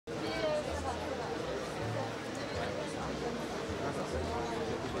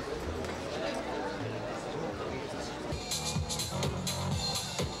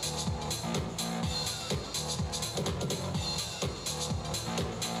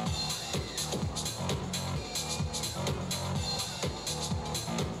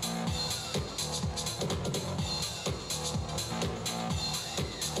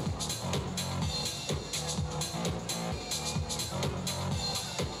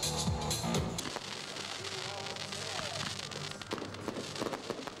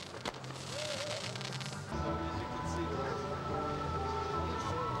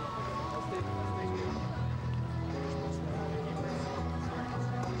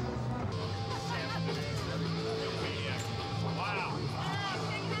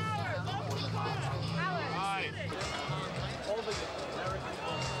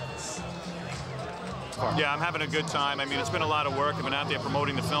far? Yeah, I'm having a good time. I mean, it's been a lot of work. I've been out there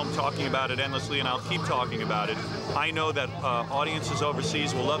promoting the film, talking about it endlessly, and I'll keep talking about it. I know that audiences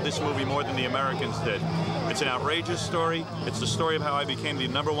overseas will love this movie more than the Americans did. It's an outrageous story. It's the story of how I became the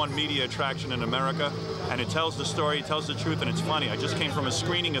 #1 media attraction in America, and it tells the story, it tells the truth, and it's funny. I just came from a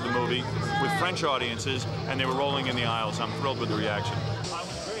screening of the movie with French audiences, and they were rolling in the aisles. I'm thrilled with the reaction.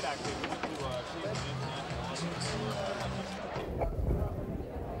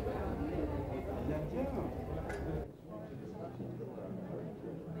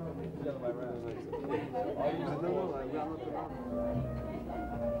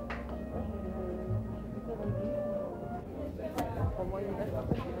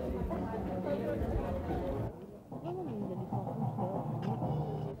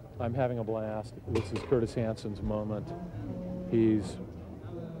 I'm having a blast. This is Curtis Hanson's moment. He's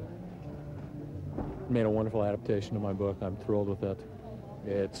made a wonderful adaptation of my book. I'm thrilled with it.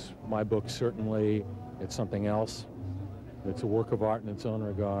 It's my book, certainly. It's something else. It's a work of art in its own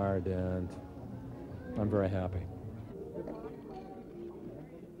regard, and I'm very happy.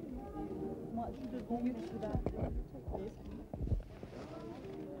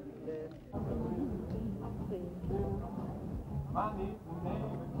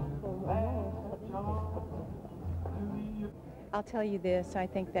 I'll tell you this, I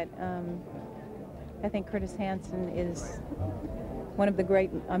think that Curtis Hanson is one of the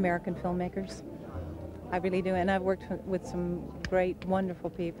great American filmmakers. I really do, and I've worked with some great, wonderful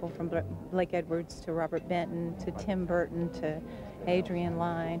people, from Blake Edwards to Robert Benton to Tim Burton to Adrian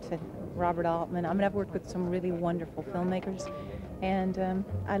Lyne to Robert Altman. I mean, I've worked with some really wonderful filmmakers, and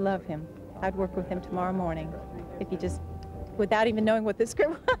I love him. I'd work with him tomorrow morning if he just, without even knowing what the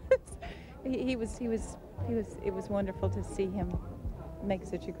script was. It was wonderful to see him make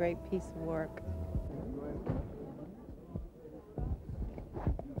such a great piece of work.